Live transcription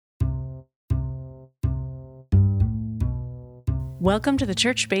Welcome to the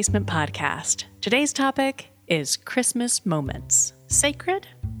Church Basement Podcast. Today's topic is Christmas moments, sacred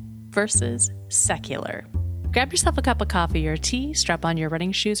versus secular. Grab yourself a cup of coffee or tea, strap on your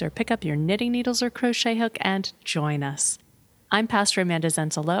running shoes, or pick up your knitting needles or crochet hook and join us. I'm Pastor Amanda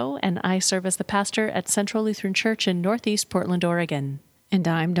Zenzalo, and I serve as the pastor at Central Lutheran Church in Northeast Portland, Oregon. And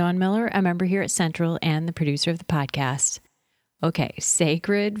I'm Dawn Miller, a member here at Central and the producer of the podcast. Okay,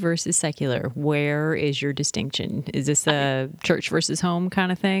 sacred versus secular. Where is your distinction? Is this a church versus home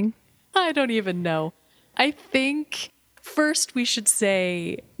kind of thing? I don't even know. I think first we should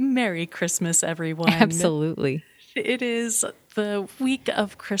say Merry Christmas, everyone. Absolutely. It is the week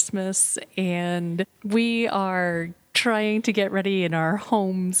of Christmas, and we are trying to get ready in our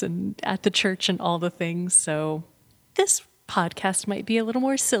homes and at the church and all the things. So this podcast might be a little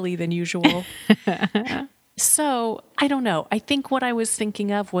more silly than usual. So, I don't know. I think what I was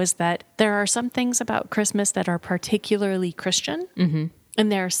thinking of was that there are some things about Christmas that are particularly Christian. Mm-hmm.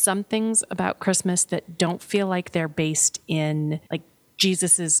 And there are some things about Christmas that don't feel like they're based in, like,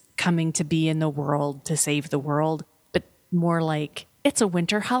 Jesus is coming to be in the world to save the world, but more like it's a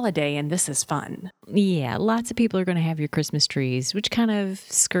winter holiday and this is fun. Yeah, lots of people are going to have your Christmas trees, which kind of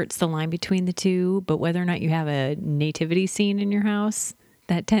skirts the line between the two. But whether or not you have a nativity scene in your house,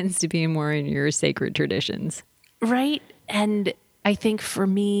 that tends to be more in your sacred traditions. Right. And I think for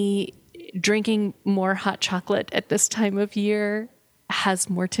me, drinking more hot chocolate at this time of year has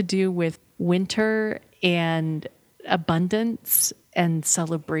more to do with winter and abundance and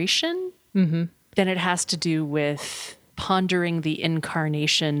celebration than it has to do with pondering the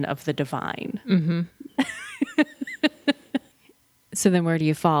incarnation of the divine. Mm-hmm. So then where do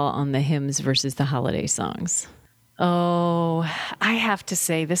you fall on the hymns versus the holiday songs? Oh, I have to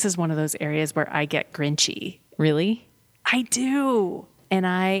say, this is one of those areas where I get grinchy. Really? I do. And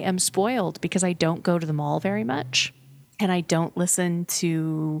I am spoiled because I don't go to the mall very much. And I don't listen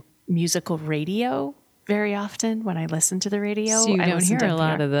to musical radio very often when I listen to the radio. So you I don't listen hear to a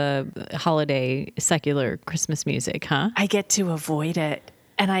lot NPR. of the holiday secular Christmas music, huh? I get to avoid it.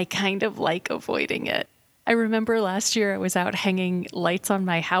 And I kind of like avoiding it. I remember last year I was out hanging lights on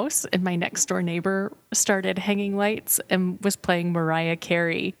my house, and my next door neighbor started hanging lights and was playing Mariah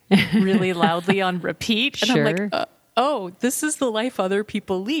Carey really loudly on repeat. And Sure. I'm like, oh, this is the life other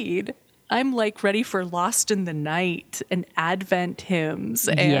people lead. I'm like ready for Lost in the Night and Advent hymns.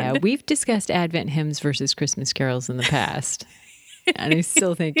 And Yeah, we've discussed Advent hymns versus Christmas carols in the past, and I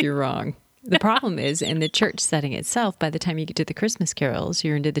still think you're wrong. The problem is, in the church setting itself, by the time you get to the Christmas carols,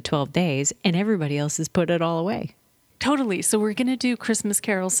 you're into the 12 days, and everybody else has put it all away. Totally. So we're going to do Christmas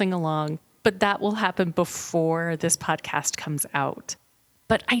Carol sing-along, but that will happen before this podcast comes out.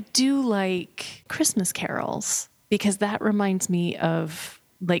 But I do like Christmas carols because that reminds me of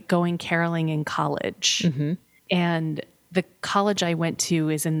like going caroling in college. Mm-hmm. And the college I went to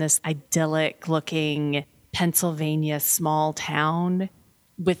is in this idyllic looking Pennsylvania small town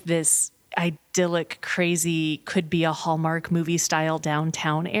with this idyllic, crazy, could be a Hallmark movie style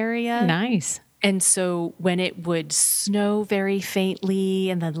downtown area. Nice. And so when it would snow very faintly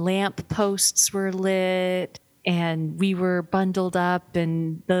and the lamp posts were lit and we were bundled up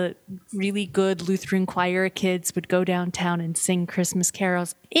and the really good Lutheran choir kids would go downtown and sing Christmas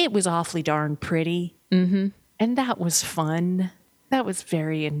carols, it was awfully darn pretty. Mm-hmm. And that was fun. That was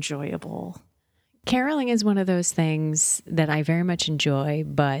very enjoyable. Caroling is one of those things that I very much enjoy,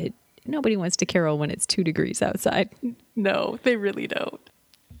 but nobody wants to carol when it's 2 degrees outside. No, they really don't.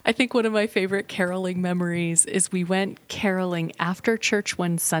 I think one of my favorite caroling memories is we went caroling after church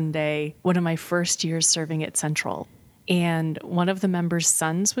one Sunday, one of my first years serving at Central. And one of the members'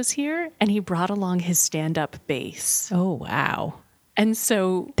 sons was here, and he brought along his stand-up bass. Oh, wow. And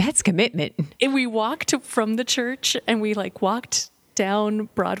so That's commitment. we walked from the church, and we walked down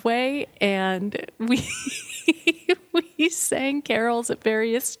Broadway, and we we sang carols at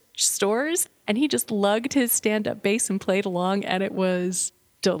various stores, and he just lugged his stand-up bass and played along, and it was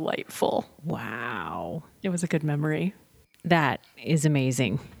delightful. Wow. It was a good memory. That is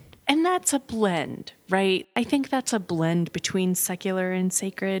amazing. And that's a blend, right? I think that's a blend between secular and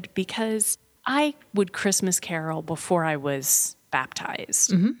sacred because I would Christmas carol before I was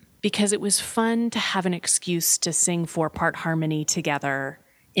baptized because it was fun to have an excuse to sing 4-part harmony together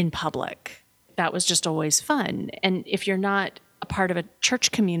in public. That was just always fun. And if you're not a part of a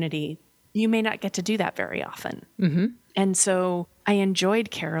church community, you may not get to do that very often. Mm-hmm. And so I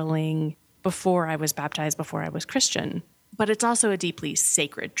enjoyed caroling before I was baptized, before I was Christian. But it's also a deeply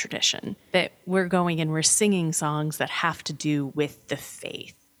sacred tradition that we're going and we're singing songs that have to do with the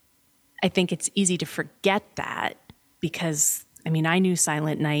faith. I think it's easy to forget that because, I mean, I knew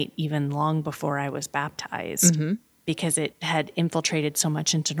Silent Night even long before I was baptized because it had infiltrated so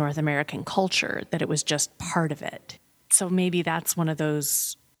much into North American culture that it was just part of it. So maybe that's one of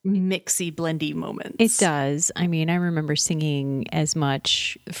those mixy, blendy moments. It does. I mean, I remember singing as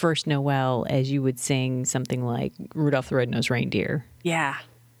much First Noel as you would sing something like Rudolph the Red-Nosed Reindeer. Yeah.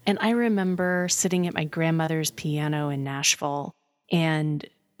 And I remember sitting at my grandmother's piano in Nashville and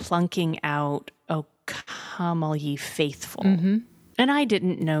plunking out, "Oh, Come All Ye Faithful." Mm-hmm. And I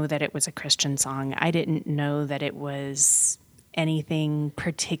didn't know that it was a Christian song. I didn't know that it was anything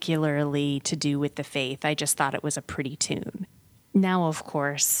particularly to do with the faith. I just thought it was a pretty tune. Now, of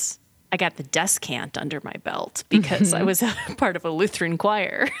course, I got the descant under my belt because I was a part of a Lutheran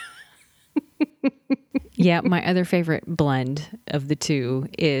choir. Yeah, my other favorite blend of the two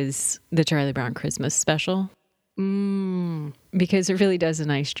is the Charlie Brown Christmas special. Because it really does a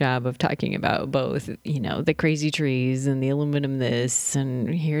nice job of talking about both, the crazy trees and the aluminum this,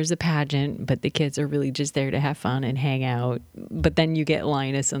 and here's a pageant, but the kids are really just there to have fun and hang out. But then you get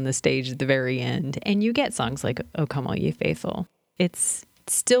Linus on the stage at the very end, and you get songs like "Oh, Come All Ye Faithful." It's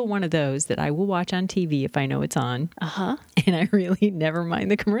still one of those that I will watch on TV if I know it's on. Uh-huh. And I really never mind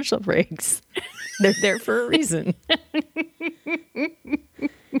the commercial breaks. They're there for a reason.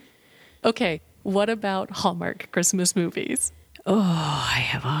 Okay. What about Hallmark Christmas movies? Oh, I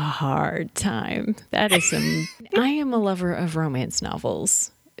have a hard time. That is I am a lover of romance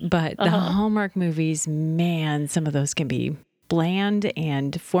novels, but the Hallmark movies, man, some of those can be bland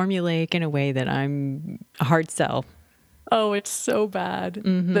and formulaic in a way that I'm a hard sell. Oh, it's so bad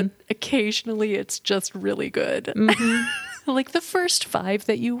that occasionally it's just really good. Like the first 5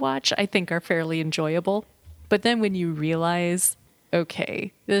 that you watch, I think are fairly enjoyable. But then when you realize,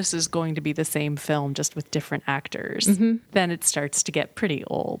 okay, this is going to be the same film just with different actors, then it starts to get pretty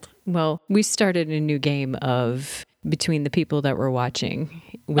old. Well, we started a new game of between the people that we're watching.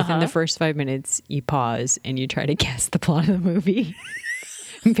 Within the first 5 minutes, you pause and you try to guess the plot of the movie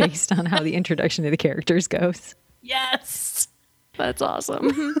based on how the introduction of the characters goes. Yes, that's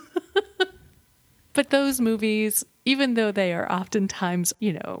awesome. But those movies, even though they are oftentimes,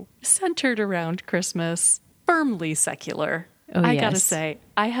 centered around Christmas, firmly secular, I gotta say,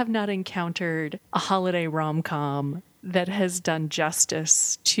 I have not encountered a holiday rom-com that has done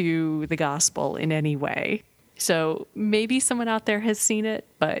justice to the gospel in any way. So maybe someone out there has seen it,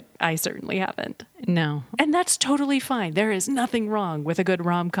 but I certainly haven't. No. And that's totally fine. There is nothing wrong with a good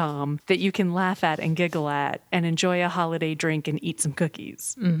rom-com that you can laugh at and giggle at and enjoy a holiday drink and eat some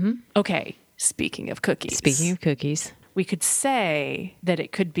cookies. Okay, speaking of cookies. We could say that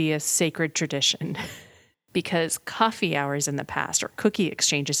it could be a sacred tradition. Because coffee hours in the past or cookie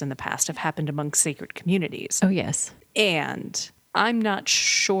exchanges in the past have happened among sacred communities. Oh, yes. And I'm not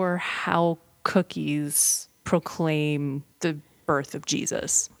sure how cookies proclaim the birth of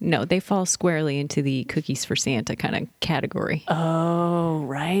Jesus. No, they fall squarely into the cookies for Santa kind of category. Oh,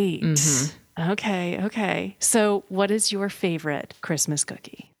 right. Okay. So what is your favorite Christmas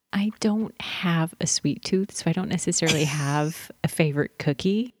cookie? I don't have a sweet tooth, so I don't necessarily have a favorite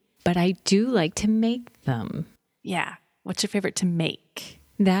cookie. But I do like to make them. Yeah. What's your favorite to make?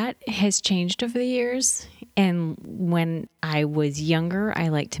 That has changed over the years. And when I was younger, I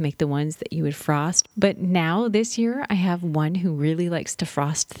liked to make the ones that you would frost. But now this year, I have one who really likes to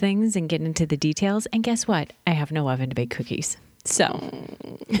frost things and get into the details. And guess what? I have no oven to bake cookies. So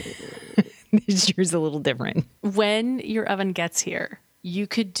this year's a little different. When your oven gets here, you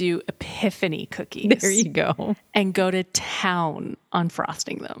could do Epiphany cookies. There you go. And go to town on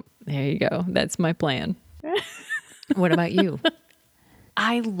frosting them. There you go. That's my plan. What about you?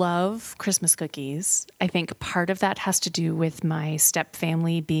 I love Christmas cookies. I think part of that has to do with my step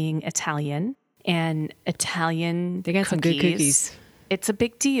family being Italian and Italian They got some good cookies. It's a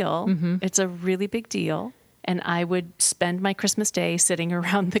big deal. It's a really big deal. And I would spend my Christmas day sitting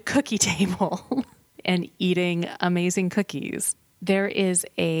around the cookie table and eating amazing cookies. There is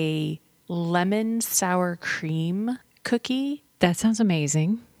a lemon sour cream cookie. That sounds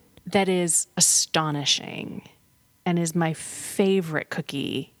amazing. That is astonishing and is my favorite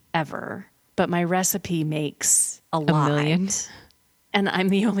cookie ever. But my recipe makes a lot. million. And I'm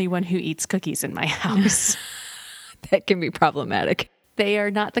the only one who eats cookies in my house. That can be problematic. They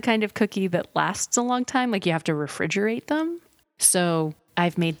are not the kind of cookie that lasts a long time. Like you have to refrigerate them. So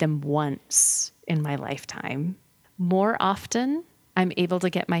I've made them once in my lifetime. More often, I'm able to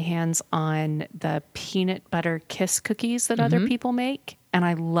get my hands on the peanut butter kiss cookies that other people make. And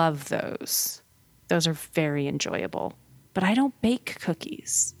I love those. Those are very enjoyable. But I don't bake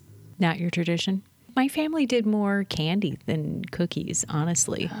cookies. Not your tradition? My family did more candy than cookies,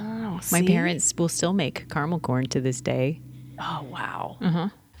 honestly. Oh, My see? parents will still make caramel corn to this day. Oh,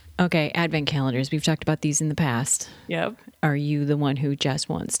 wow. Okay, advent calendars. We've talked about these in the past. Yep. Are you the one who just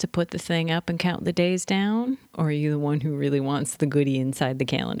wants to put the thing up and count the days down? Or are you the one who really wants the goodie inside the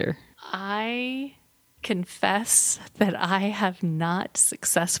calendar? I confess that I have not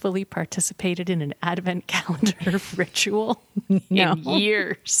successfully participated in an advent calendar ritual in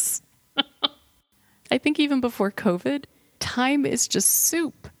years. I think even before COVID, time is just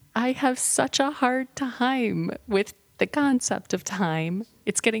soup. I have such a hard time with the concept of time.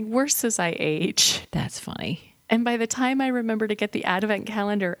 It's getting worse as I age. That's funny. And by the time I remember to get the advent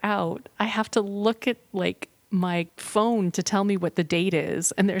calendar out, I have to look at like my phone to tell me what the date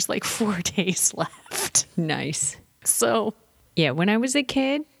is. And there's like 4 days left. Nice. So, yeah, when I was a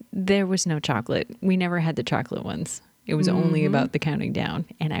kid, there was no chocolate. We never had the chocolate ones. It was only about the counting down.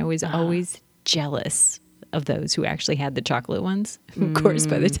 And I was always jealous of those who actually had the chocolate ones. Of course,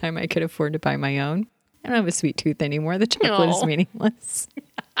 by the time I could afford to buy my own, I don't have a sweet tooth anymore. The chocolate is meaningless.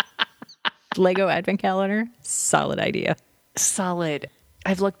 Lego advent calendar, solid idea. solid.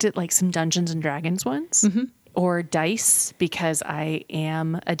 I've looked at like some Dungeons and Dragons ones. Or dice, because I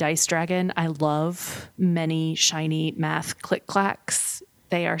am a dice dragon. I love many shiny math click clacks.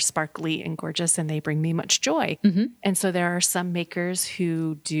 They are sparkly and gorgeous and they bring me much joy. And so there are some makers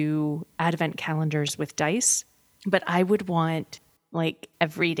who do advent calendars with dice, but I would want like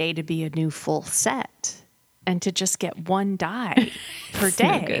every day to be a new full set and to just get one die per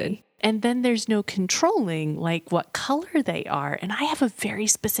day. No good. And then there's no controlling like what color they are. And I have a very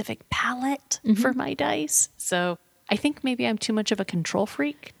specific palette for my dice. So I think maybe I'm too much of a control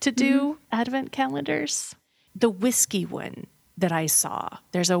freak to do advent calendars. The whiskey one that I saw,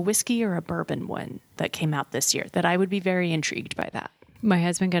 there's a whiskey or a bourbon one that came out this year that I would be very intrigued by that. My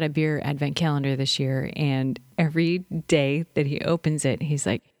husband got a beer advent calendar this year, and every day that he opens it, he's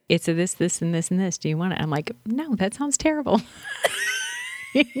like, it's a this, this, and this, and this. Do you want it? I'm like, no, that sounds terrible.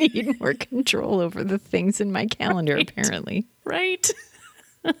 I need more control over the things in my calendar, apparently. Right?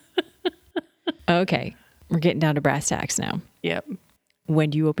 Okay, we're getting down to brass tacks now. Yep.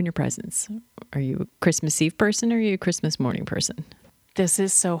 When do you open your presents? Are you a Christmas Eve person or are you a Christmas morning person? This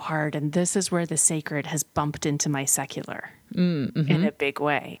is so hard. And this is where the sacred has bumped into my secular in a big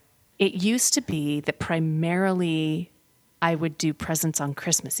way. It used to be that primarily I would do presents on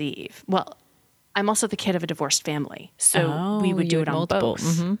Christmas Eve. Well, I'm also the kid of a divorced family. So we would do it on multiple.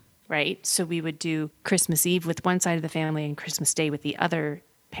 both, right? So we would do Christmas Eve with one side of the family and Christmas Day with the other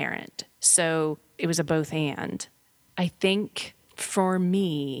parent. So it was a both and. I think for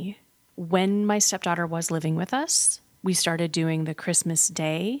me, when my stepdaughter was living with us, we started doing the Christmas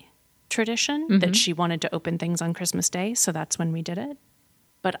Day tradition that she wanted to open things on Christmas Day. So that's when we did it.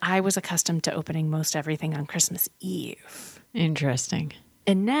 But I was accustomed to opening most everything on Christmas Eve. Interesting.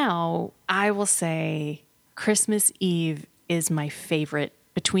 And now I will say Christmas Eve is my favorite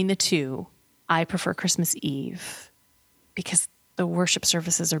between the two. I prefer Christmas Eve because the worship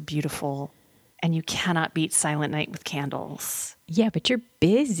services are beautiful and you cannot beat Silent Night with candles. Yeah, but you're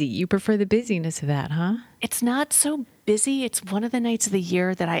busy. You prefer the busyness of that, huh? It's not so busy. It's one of the nights of the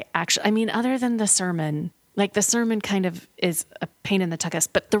year that I mean, other than the sermon, like the sermon kind of is a pain in the tuchus,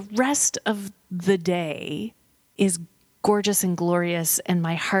 but the rest of the day is gorgeous and glorious. And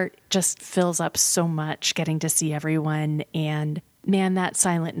my heart just fills up so much getting to see everyone. And man, that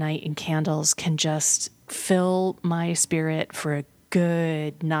Silent Night and candles can just fill my spirit for a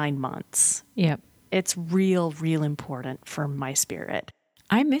good 9 months. Yep. It's real important for my spirit.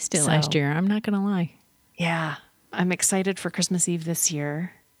 I missed it last year. I'm not going to lie. Yeah. I'm excited for Christmas Eve this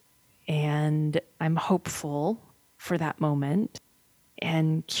year. And I'm hopeful for that moment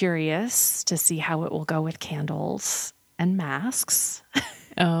and curious to see how it will go with candles and masks.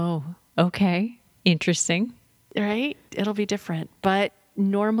 Oh, okay. Interesting. Right? It'll be different. But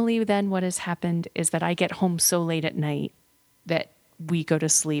normally then what has happened is that I get home so late at night that we go to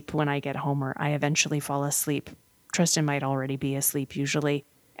sleep when I get home, or I eventually fall asleep. Tristan might already be asleep usually.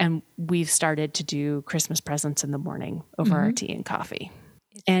 And we've started to do Christmas presents in the morning over our tea and coffee.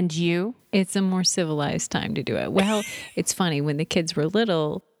 And you? It's a more civilized time to do it. Well, it's funny. When the kids were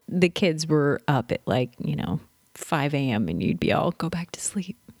little, the kids were up at 5 a.m. and you'd be all, go back to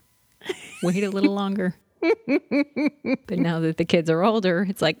sleep. Wait a little longer. But now that the kids are older,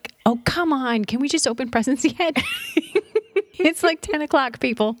 it's like, oh, come on. Can we just open presents yet? It's like 10 o'clock,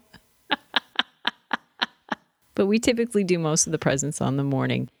 people. But we typically do most of the presents on the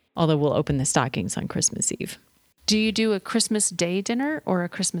morning, although we'll open the stockings on Christmas Eve. Do you do a Christmas Day dinner or a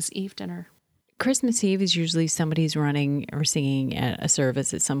Christmas Eve dinner? Christmas Eve is usually somebody's running or singing at a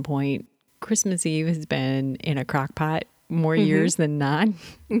service at some point. Christmas Eve has been in a crock pot more years than not.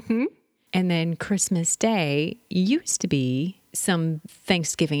 And then Christmas Day used to be some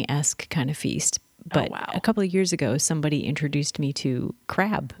Thanksgiving-esque kind of feast. But wow. a couple of years ago, somebody introduced me to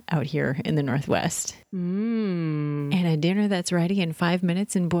crab out here in the Northwest. And a dinner that's ready in 5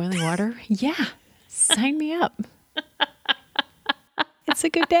 minutes in boiling water. Yeah, sign me up. It's a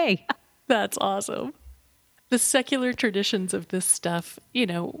good day. That's awesome. The secular traditions of this stuff,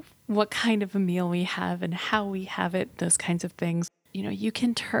 what kind of a meal we have and how we have it, those kinds of things, you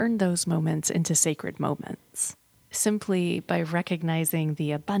can turn those moments into sacred moments simply by recognizing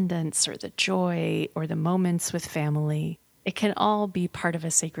the abundance or the joy or the moments with family. It can all be part of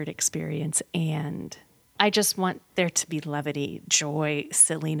a sacred experience. And I just want there to be levity, joy,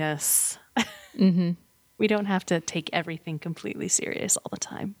 silliness. We don't have to take everything completely serious all the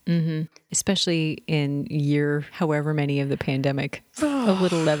time. Especially in year however many of the pandemic, a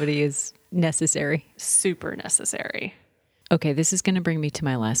little levity is necessary. Super necessary. Okay, this is going to bring me to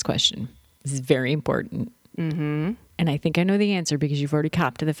my last question. This is very important. And I think I know the answer because you've already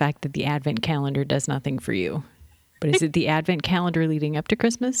copped to the fact that the Advent calendar does nothing for you. But is it the Advent calendar leading up to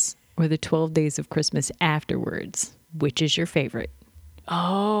Christmas or the 12 days of Christmas afterwards? Which is your favorite?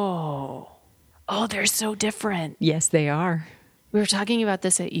 Oh, they're so different. Yes, they are. We were talking about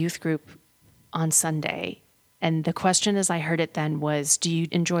this at youth group on Sunday. And the question as I heard it then was, do you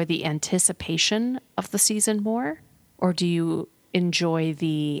enjoy the anticipation of the season more? Or do you enjoy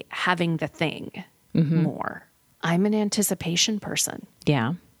the having the thing more? I'm an anticipation person.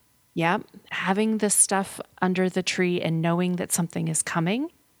 Yeah. Yeah. Having the stuff under the tree and knowing that something is coming.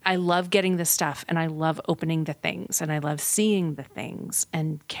 I love getting the stuff and I love opening the things and I love seeing the things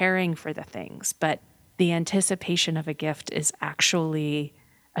and caring for the things. But the anticipation of a gift is actually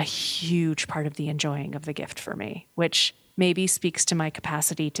a huge part of the enjoying of the gift for me, which maybe speaks to my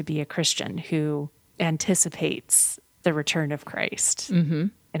capacity to be a Christian who anticipates the return of Christ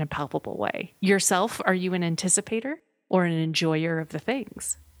in a palpable way. Yourself, are you an anticipator or an enjoyer of the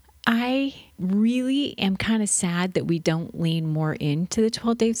things? I really am kind of sad that we don't lean more into the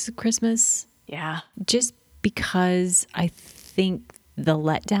 12 days of Christmas. Yeah. Just because I think the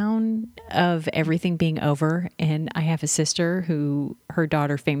letdown of everything being over. And I have a sister who her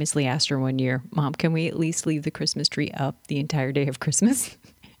daughter famously asked her one year, Mom, can we at least leave the Christmas tree up the entire day of Christmas?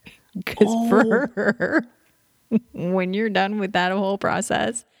 Because for her, when you're done with that whole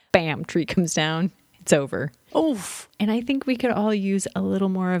process, bam, tree comes down. It's over. Oof. And I think we could all use a little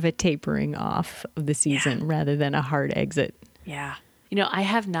more of a tapering off of the season rather than a hard exit. Yeah. I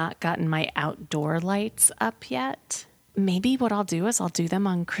have not gotten my outdoor lights up yet. Maybe what I'll do is I'll do them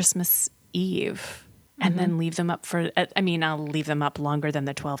on Christmas Eve and then leave them up I'll leave them up longer than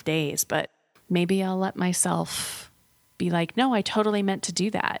the 12 days, but maybe I'll let myself be like, no, I totally meant to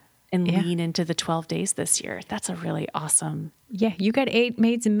do that and lean into the 12 days this year. That's a really awesome. Yeah, you got 8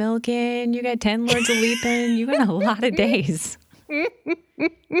 maids of milking, you got 10 lords of leaping, you got a lot of days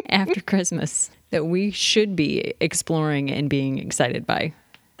after Christmas that we should be exploring and being excited by.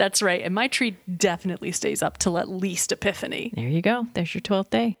 That's right. And my tree definitely stays up till at least Epiphany. There you go. There's your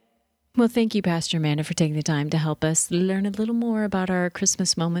 12th day. Well, thank you, Pastor Amanda, for taking the time to help us learn a little more about our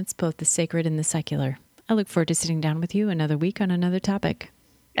Christmas moments, both the sacred and the secular. I look forward to sitting down with you another week on another topic.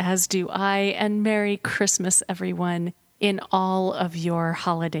 As do I, and Merry Christmas, everyone, in all of your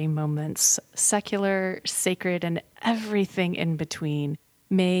holiday moments, secular, sacred, and everything in between.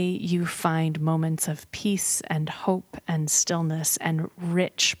 May you find moments of peace and hope and stillness and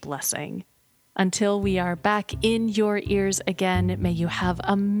rich blessing. Until we are back in your ears again, may you have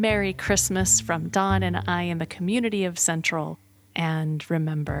a Merry Christmas from Dawn and I in the community of Central. And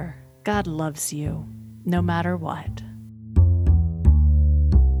remember, God loves you no matter what.